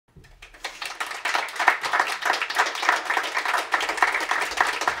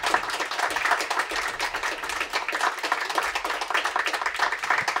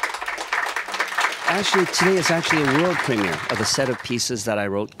Today is actually a world premiere of a set of pieces that I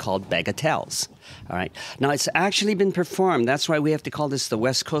wrote called Bagatelles. All right. Now, it's actually been performed. That's why we have to call this the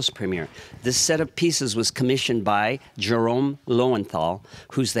West Coast premiere. This set of pieces was commissioned by Jerome Lowenthal,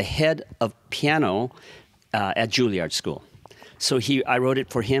 who's the head of piano at Juilliard School. So I wrote it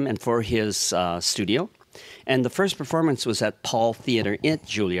for him and for his studio. And the first performance was at Paul Theater at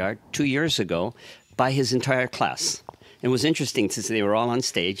Juilliard 2 years ago by his entire class. It was interesting since they were all on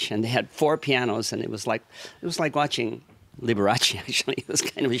stage, and they had 4 pianos, and it was like watching Liberace, actually. It was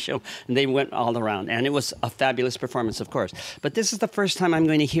kind of a show, and they went all around, and it was a fabulous performance, of course. But this is the first time I'm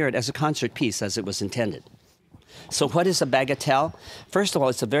going to hear it as a concert piece, as it was intended. So what is a bagatelle? First of all,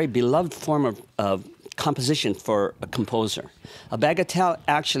 it's a very beloved form of composition for a composer. A bagatelle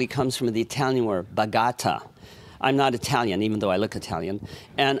actually comes from the Italian word bagata. I'm not Italian, even though I look Italian.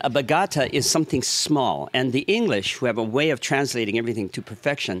 And a bagata is something small. And the English, who have a way of translating everything to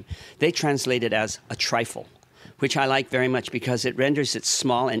perfection, they translate it as a trifle, which I like very much because it renders it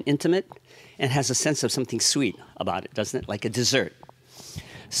small and intimate and has a sense of something sweet about it, doesn't it? Like a dessert.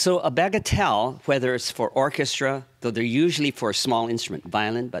 So a bagatelle, whether it's for orchestra, though they're usually for a small instrument,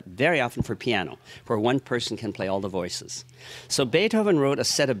 violin, but very often for piano, where one person can play all the voices. So Beethoven wrote a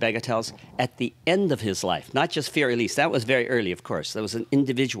set of bagatelles at the end of his life, not just Fiat Release. That was very early, of course. That was an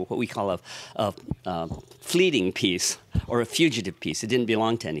individual, what we call a fleeting piece or a fugitive piece. It didn't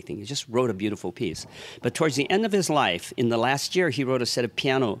belong to anything. He just wrote a beautiful piece. But towards the end of his life, in the last year, he wrote a set of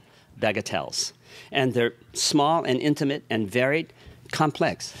piano bagatelles. And they're small and intimate and varied,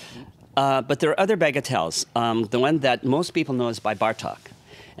 complex. But there are other bagatelles. The one that most people know is by Bartók.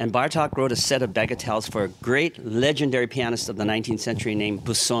 And Bartók wrote a set of bagatelles for a great legendary pianist of the 19th century named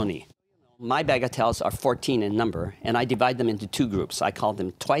Busoni. My bagatelles are 14 in number, and I divide them into 2 groups. I call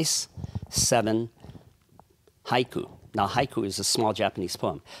them Twice, 7, Haiku. Now, haiku is a small Japanese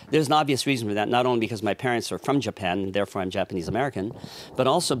poem. There's an obvious reason for that, not only because my parents are from Japan, and therefore I'm Japanese-American, but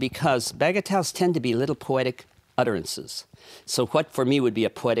also because bagatelles tend to be little poetic utterances. So what for me would be a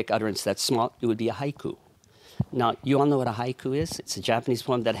poetic utterance that's small, it would be a haiku. Now, you all know what a haiku is? It's a Japanese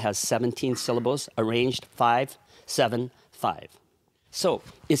poem that has 17 syllables arranged 5, 7, 5. So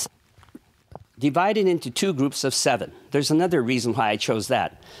it's divided into 2 groups of 7. There's another reason why I chose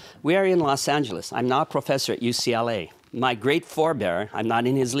that. We are in Los Angeles. I'm now a professor at UCLA. My great forebear, I'm not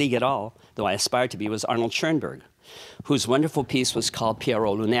in his league at all, though I aspire to be, was Arnold Schoenberg, whose wonderful piece was called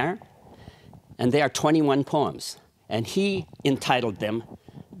Pierrot Lunaire. And they are 21 poems. And he entitled them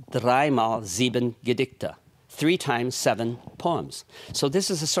Dreimal sieben Gedichte, 3 times 7 poems. So this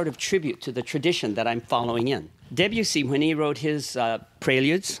is a sort of tribute to the tradition that I'm following in. Debussy, when he wrote his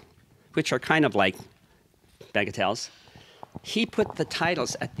preludes, which are kind of like bagatelles, he put the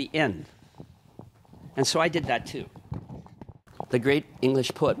titles at the end. And so I did that too. The great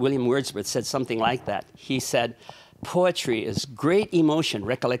English poet William Wordsworth said something like that. He said, "Poetry is great emotion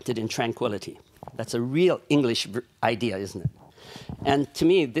recollected in tranquility." That's a real English idea, isn't it? And to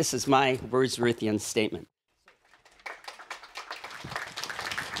me, this is my Wordsworthian statement.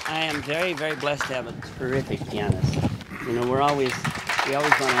 I am very, very blessed to have a terrific pianist. You know, we always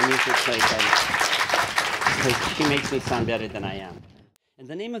want our music played because she makes me sound better than I am. And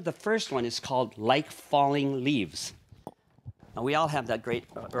the name of the first one is called Like Falling Leaves. Now, we all have that great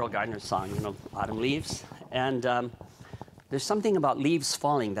Earl Gardner song, you know, Autumn Leaves. And there's something about leaves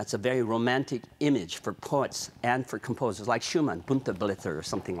falling that's a very romantic image for poets and for composers, like Schumann, Bunte Blätter, or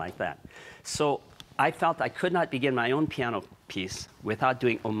something like that. So I felt I could not begin my own piano piece without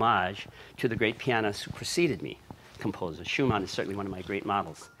doing homage to the great pianists who preceded me, composers. Schumann is certainly one of my great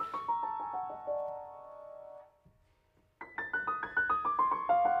models.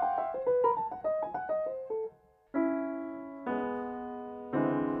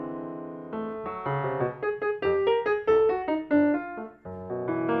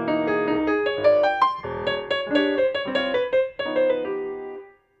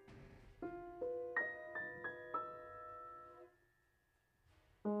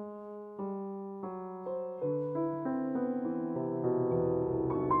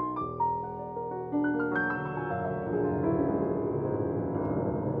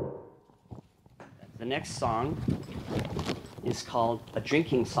 The next song is called A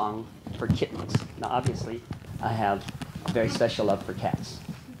Drinking Song for Kittens. Now, obviously, I have a very special love for cats.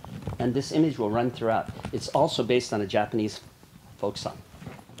 And this image will run throughout. It's also based on a Japanese folk song.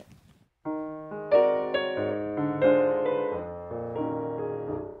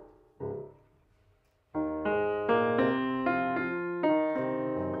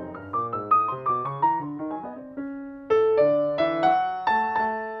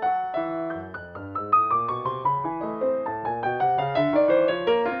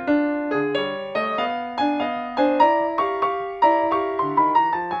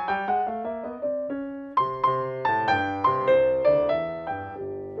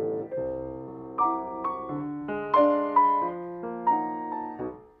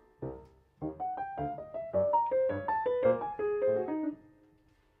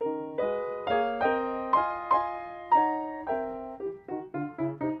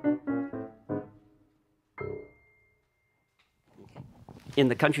 in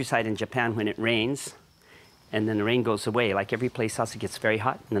the countryside in Japan, when it rains, and then the rain goes away, like every place else, it gets very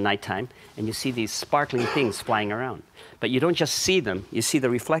hot in the nighttime, and you see these sparkling things flying around. But you don't just see them, you see the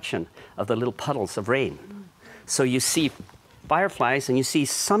reflection of the little puddles of rain. So you see fireflies, and you see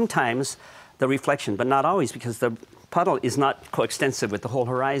sometimes the reflection, but not always, because the puddle is not coextensive with the whole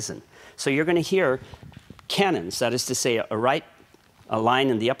horizon. So you're going to hear cannons, that is to say, a line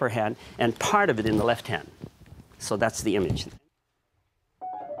in the upper hand, and part of it in the left hand. So that's the image.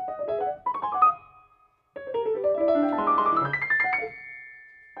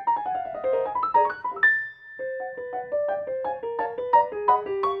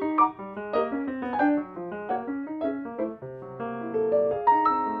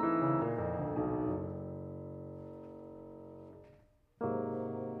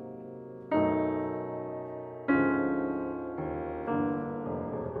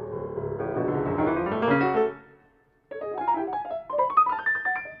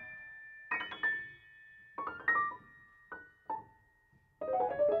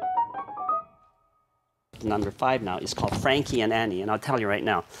 Number 5 now is called Frankie and Annie, and I'll tell you right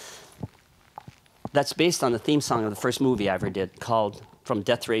now. That's based on the theme song of the first movie I ever did, called From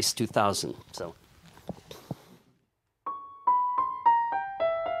Death Race 2000. So.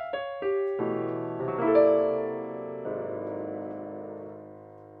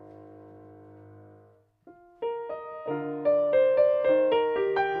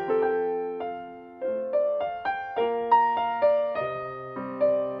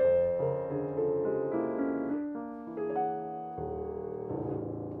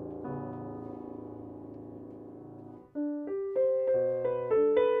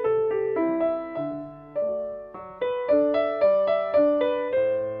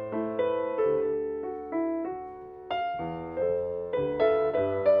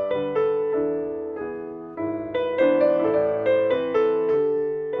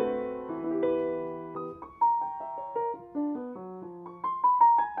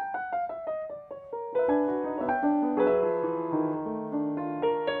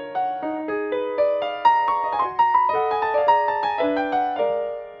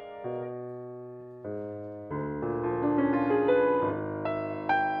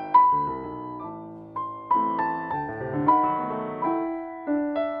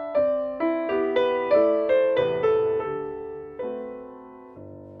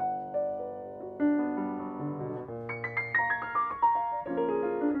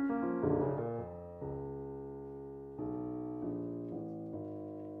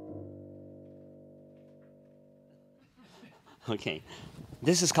 Okay.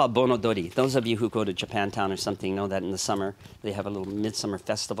 This is called Bonodori. Those of you who go to Japantown or something know that in the summer they have a little midsummer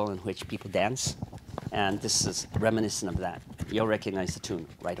festival in which people dance. And this is reminiscent of that. You'll recognize the tune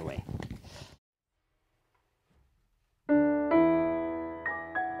right away.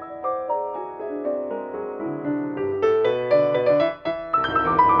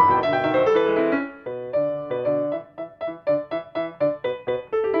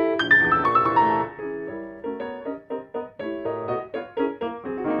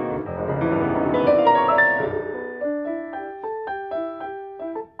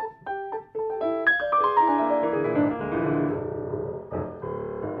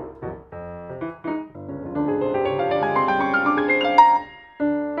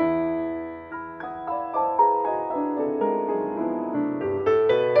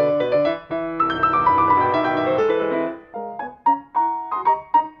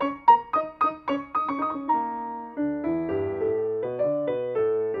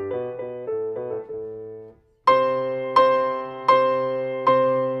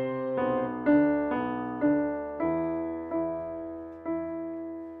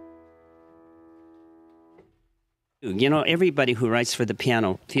 You know, everybody who writes for the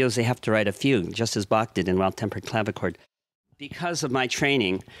piano feels they have to write a fugue, just as Bach did in Well-Tempered Clavichord. Because of my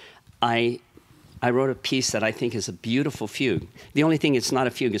training, I wrote a piece that I think is a beautiful fugue. The only thing it's not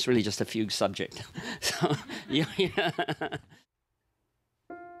a fugue, it's really just a fugue subject. So, yeah.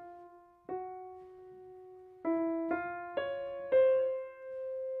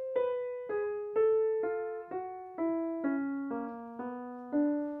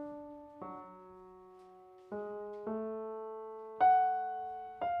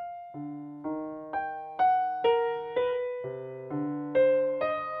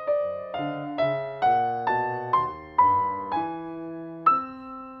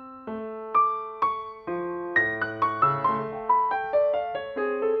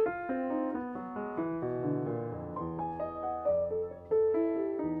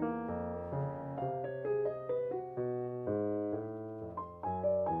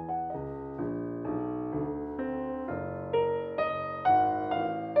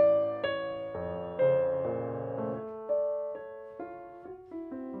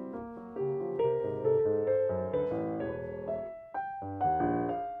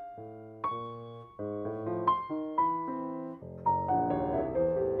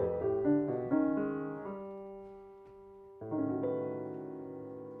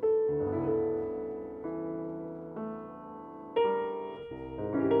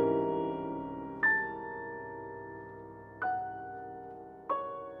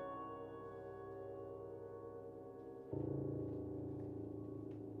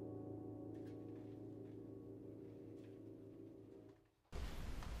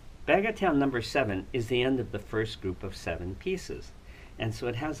 Bagatelle number 7 is the end of the first group of 7 pieces. And so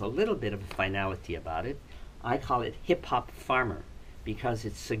it has a little bit of a finality about it. I call it Hip Hop Farmer because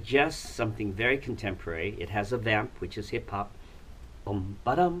it suggests something very contemporary. It has a vamp, which is hip hop, bum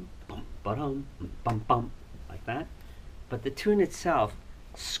ba-dum, bum bum, like that. But the tune itself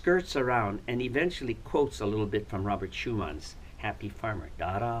skirts around and eventually quotes a little bit from Robert Schumann's Happy Farmer.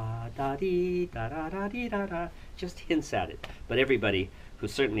 Da-da-da-dee, da-da-da-dee-da-da. Just hints at it. But everybody,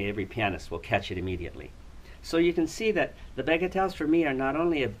 certainly every pianist, will catch it immediately. So you can see that the Bagatelles for me are not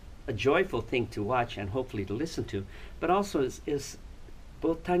only a joyful thing to watch and hopefully to listen to, but also is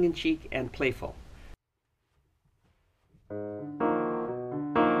both tongue-in-cheek and playful.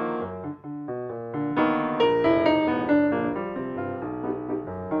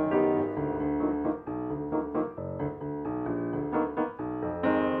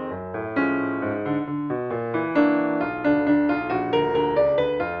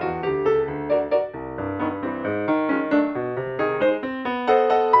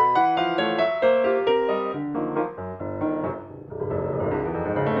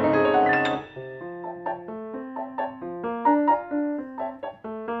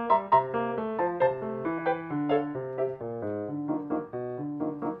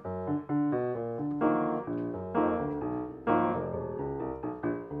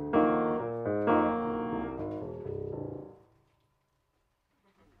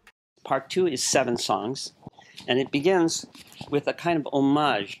 Part 2 is 7 songs, and it begins with a kind of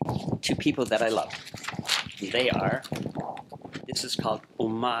homage to people that I love. This is called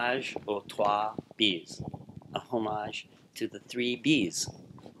Hommage aux Trois Bs, a homage to the 3 Bs,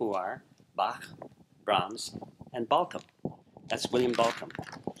 who are Bach, Brahms, and Balcom. That's William Balcom.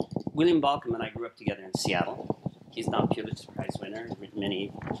 William Balcom and I grew up together in Seattle. He's now a Pulitzer Prize winner, written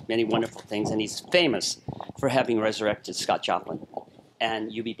many wonderful things, and he's famous for having resurrected Scott Joplin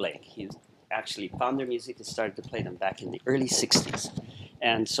and U.B. Blake. He actually found their music and started to play them back in the early 60s.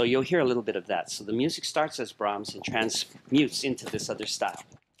 And so you'll hear a little bit of that. So the music starts as Brahms and transmutes into this other style.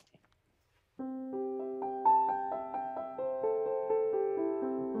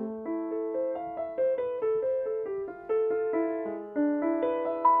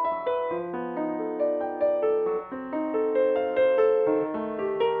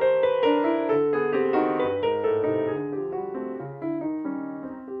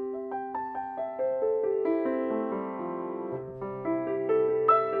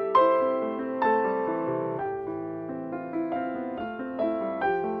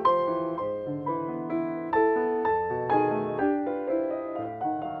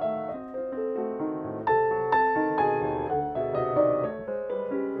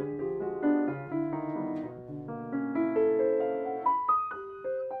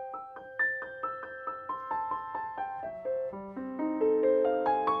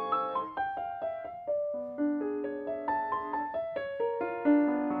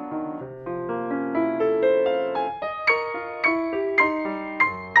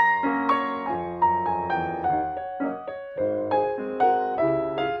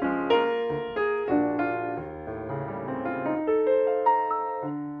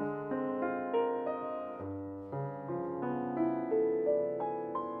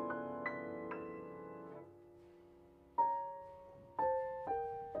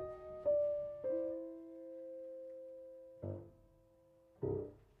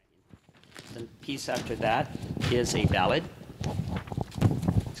 The piece after that is a ballad.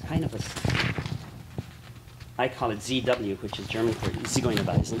 It's kind of I call it ZW, which is German for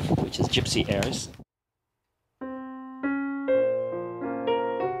Zigeunerweisen, which is Gypsy Airs.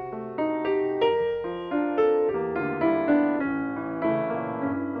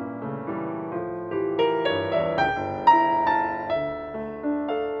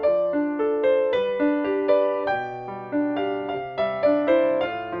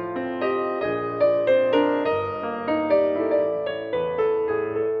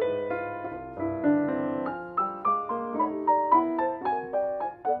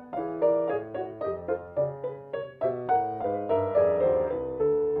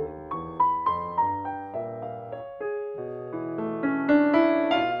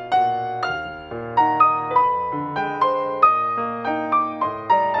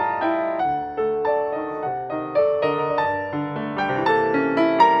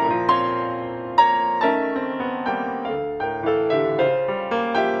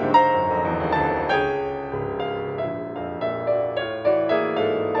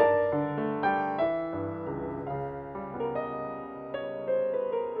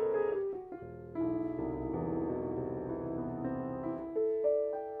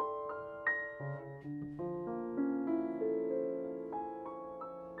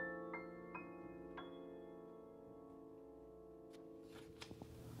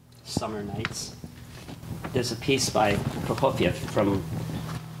 Summer Nights. There's a piece by Prokofiev from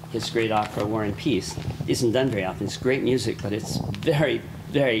his great opera War and Peace. It isn't done very often. It's great music, but it's very,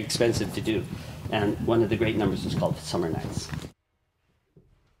 very expensive to do. And one of the great numbers is called Summer Nights.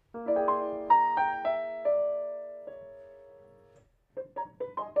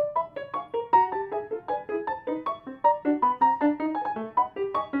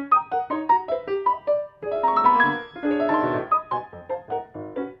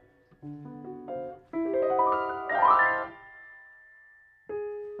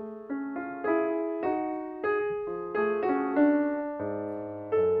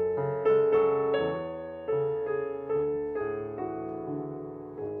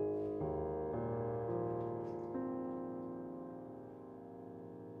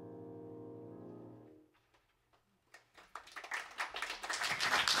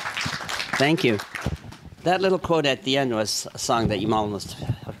 Thank you. That little quote at the end was a song that you almost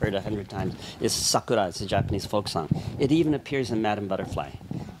have heard 100 times. It's Sakura. It's a Japanese folk song. It even appears in Madame Butterfly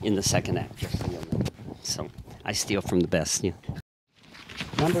in the second act. Just so you'll know. So I steal from the best. Yeah.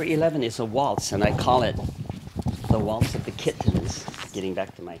 Number 11 is a waltz, and I call it the Waltz of the Kittens. Getting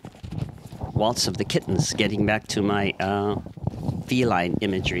back to my Waltz of the Kittens. Getting back to my feline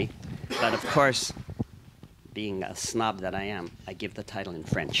imagery. But of course, being a snob that I am, I give the title in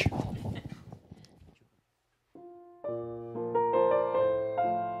French.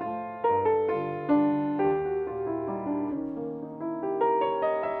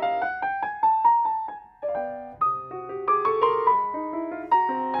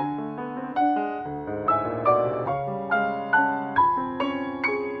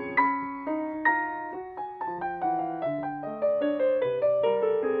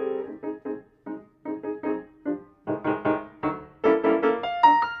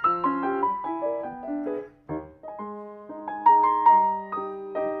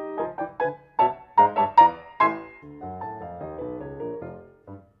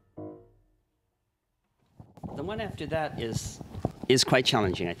 The one after that is quite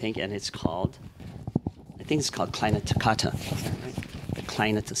challenging, I think, and it's called Kleine Toccata. Right? The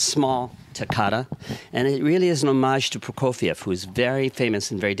Kleine, small toccata, and it really is an homage to Prokofiev, who is very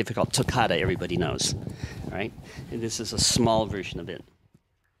famous and very difficult. Toccata, everybody knows, right? And this is a small version of it.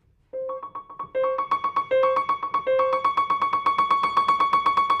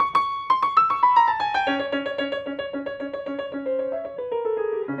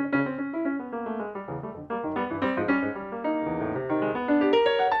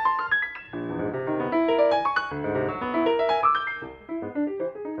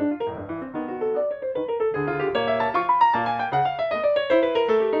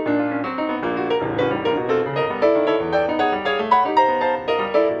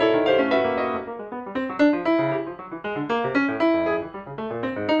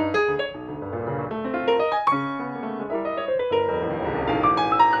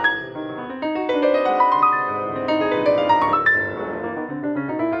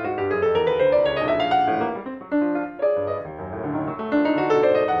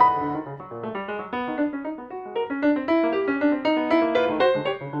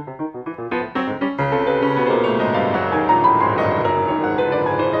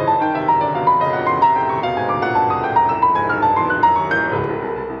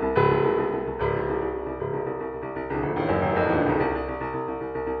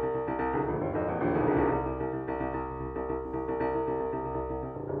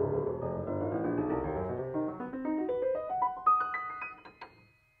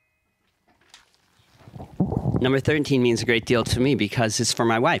 Number 13 means a great deal to me because it's for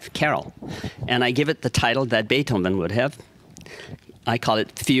my wife, Carol. And I give it the title that Beethoven would have. I call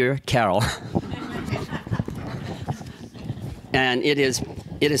it Für Carol. And it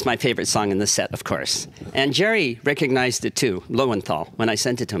is my favorite song in the set, of course. And Jerry recognized it too, Lowenthal, when I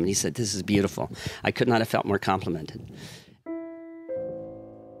sent it to him. And he said, "This is beautiful." I could not have felt more complimented.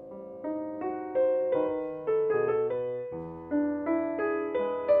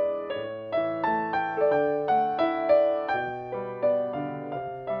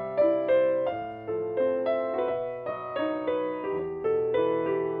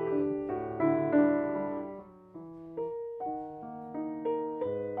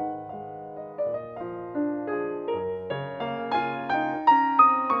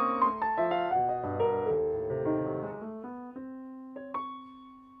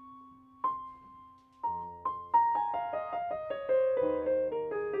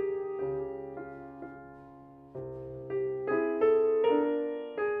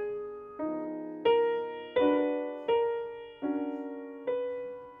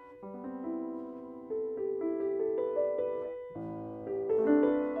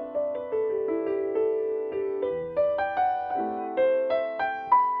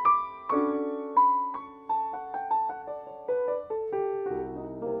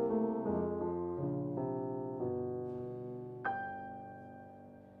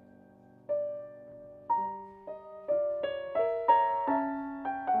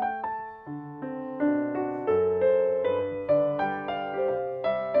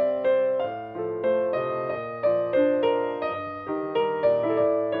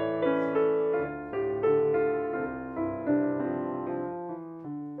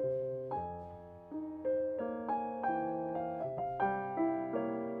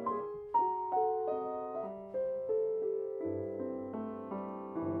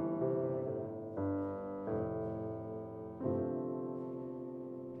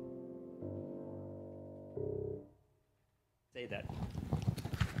 that.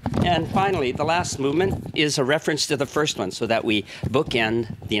 And finally, the last movement is a reference to the first one so that we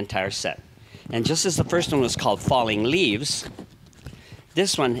bookend the entire set. And just as the first one was called Falling Leaves,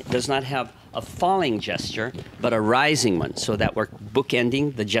 this one does not have a falling gesture, but a rising one, so that we're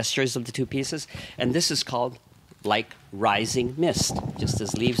bookending the gestures of the two pieces. And this is called Like Rising Mist, just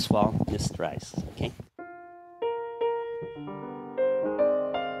as leaves fall, mist rise. Okay?